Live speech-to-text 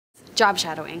Job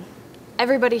shadowing.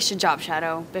 Everybody should job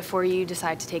shadow before you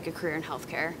decide to take a career in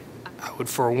healthcare. I would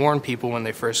forewarn people when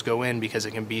they first go in because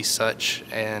it can be such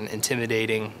an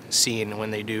intimidating scene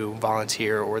when they do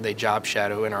volunteer or they job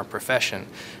shadow in our profession.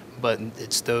 But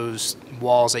it's those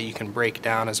walls that you can break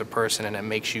down as a person, and it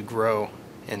makes you grow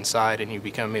inside and you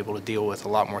become able to deal with a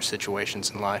lot more situations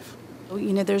in life.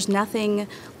 You know, there's nothing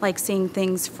like seeing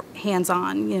things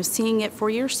hands-on, you know, seeing it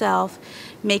for yourself,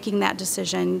 making that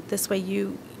decision. This way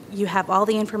you have all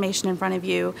the information in front of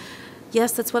you.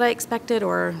 Yes, that's what I expected,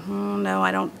 or oh, no, I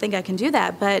don't think I can do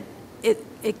that, but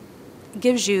it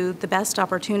gives you the best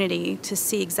opportunity to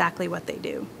see exactly what they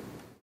do.